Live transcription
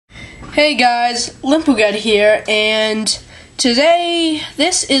Hey guys, limpoged here, and today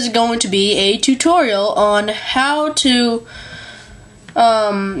this is going to be a tutorial on how to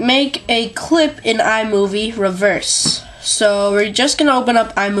make a clip in iMovie reverse. So we're just going to open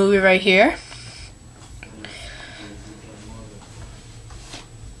up iMovie right here.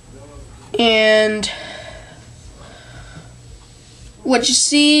 And what you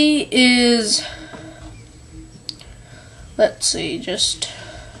see is, let's see, just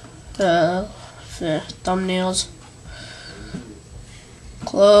the thumbnails,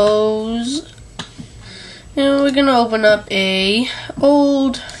 close, and we're gonna open up a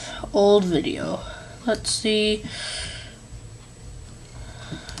old video. Let's see.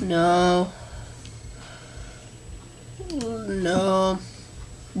 No.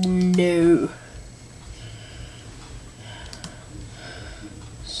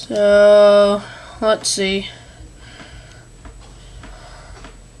 So let's see.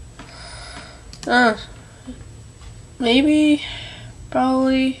 Maybe,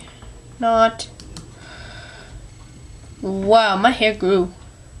 probably not. Wow, my hair grew.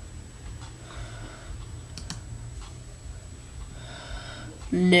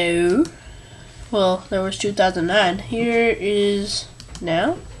 No. Well, there was 2009. Here is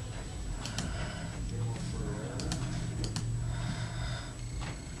now.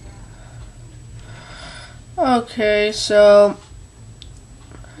 Okay, so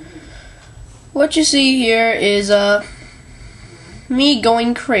what you see here is me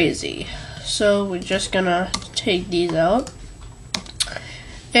going crazy. So we're just gonna take these out,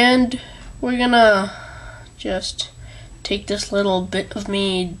 and we're gonna just take this little bit of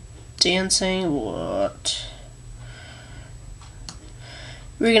me dancing. What?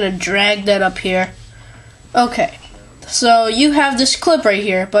 We're gonna drag that up here. Okay, so you have this clip right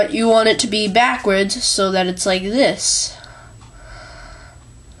here, but you want it to be backwards so that it's like this.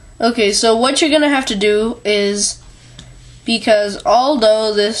 Okay, so what you're gonna have to do is, because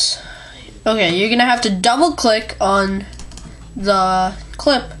although this, okay, you're gonna have to double click on the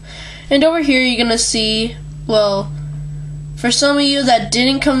clip, and over here you're gonna see, well, for some of you that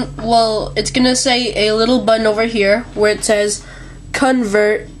didn't come, well, it's gonna say a little button over here where it says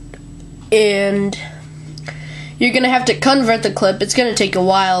convert, and you're gonna have to convert the clip. It's gonna take a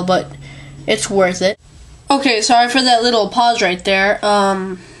while, but it's worth it. Okay, sorry for that little pause right there.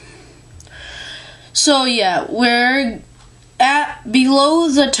 So yeah, we're at below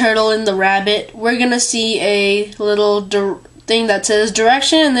the turtle and the rabbit. We're gonna see a little thing that says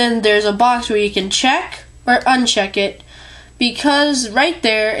direction, and then there's a box where you can check or uncheck it, because right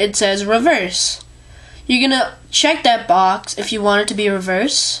there it says reverse. You're gonna check that box if you want it to be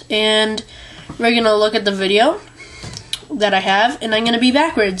reverse, and we're gonna look at the video that I have, and I'm gonna be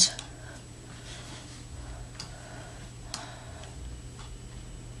backwards.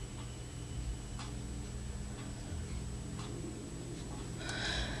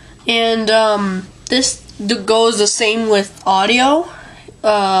 And this goes the same with audio.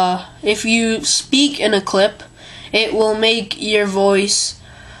 If you speak in a clip, it will make your voice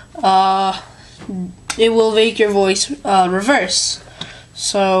reverse.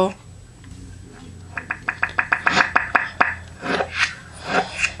 So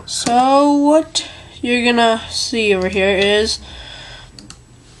what you're gonna see over here is,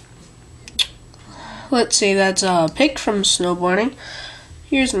 let's see, that's a pic from snowboarding.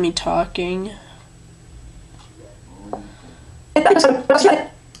 Here's me talking. And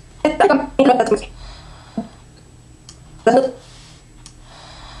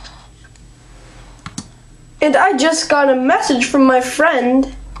I just got a message from my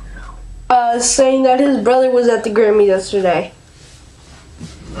friend saying that his brother was at the Grammys yesterday.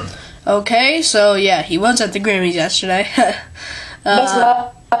 Okay, so yeah, he was at the Grammys yesterday.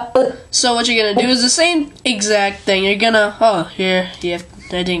 So what you're gonna do is the same exact thing. You're gonna,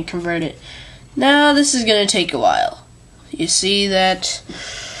 I didn't convert it. Now this is gonna take a while. You see that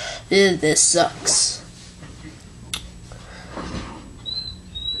this sucks.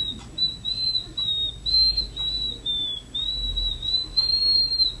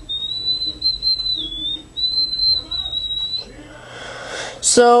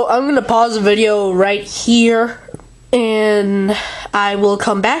 So I'm gonna pause the video right here, and I will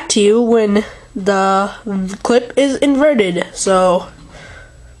come back to you when the clip is inverted.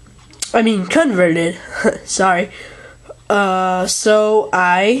 Converted. Sorry. So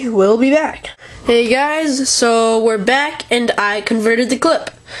I will be back. Hey guys, so we're back, and I converted the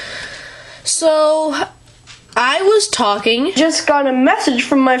clip. So I was talking. Just got a message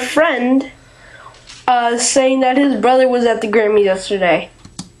from my friend saying that his brother was at the Grammys yesterday.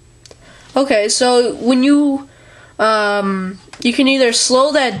 Okay, so when you you can either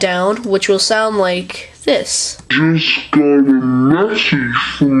slow that down, which will sound like this. Just got a message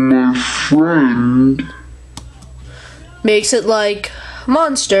from my friend. Makes it like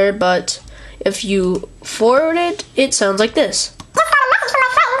monster, but if you forward it, it sounds like this.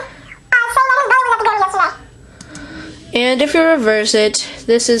 And if you reverse it,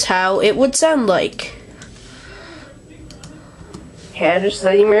 this is how it would sound like.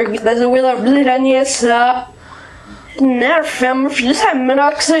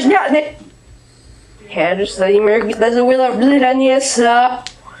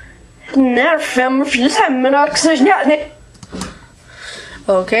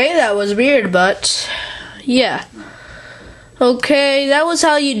 Okay, that was weird, but yeah. Okay, that was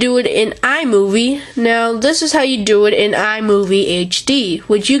how you do it in iMovie. Now, this is how you do it in iMovie HD,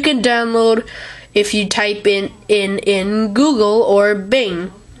 which you can download if you type in Google or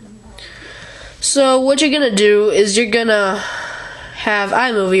Bing. So what you're gonna do is you're gonna have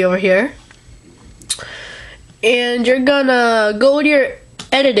iMovie over here, and you're gonna go to your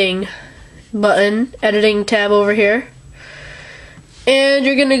editing button, editing tab over here, and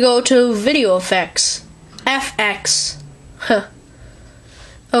you're gonna go to video effects, FX.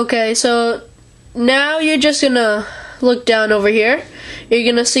 Okay, so now you're just gonna look down over here. You're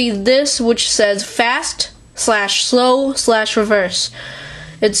gonna see this, which says fast/slow/reverse.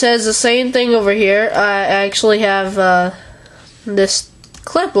 It says the same thing over here. I actually have this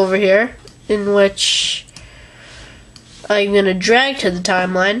clip over here in which I'm gonna drag to the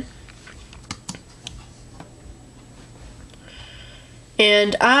timeline,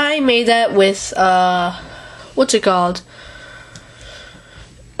 and I made that with what's it called?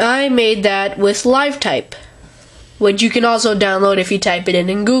 I made that with LiveType, which you can also download if you type it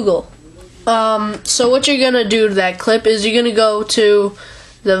in Google. So what you're gonna do to that clip is you're gonna go to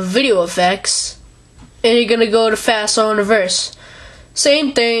the video effects, and you're gonna go to fast, slow, and reverse.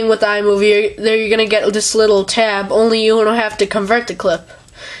 Same thing with iMovie. There you're gonna get this little tab. Only you don't have to convert the clip.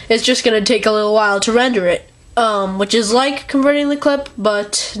 It's just gonna take a little while to render it, which is like converting the clip,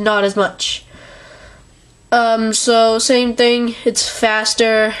 but not as much. So same thing, it's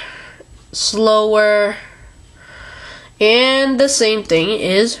faster, slower, and the same thing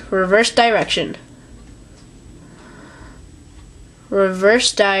is reverse direction.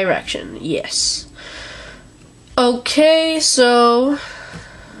 Reverse direction, yes. Okay, so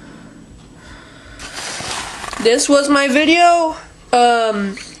this was my video.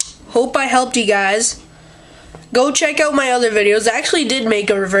 Hope I helped you guys. Go check out my other videos. I actually did make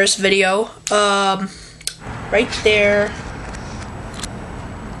a reverse video. Right there.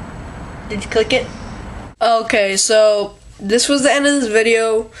 Did you click it? Okay, so this was the end of this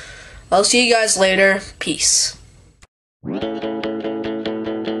video. I'll see you guys later. Peace.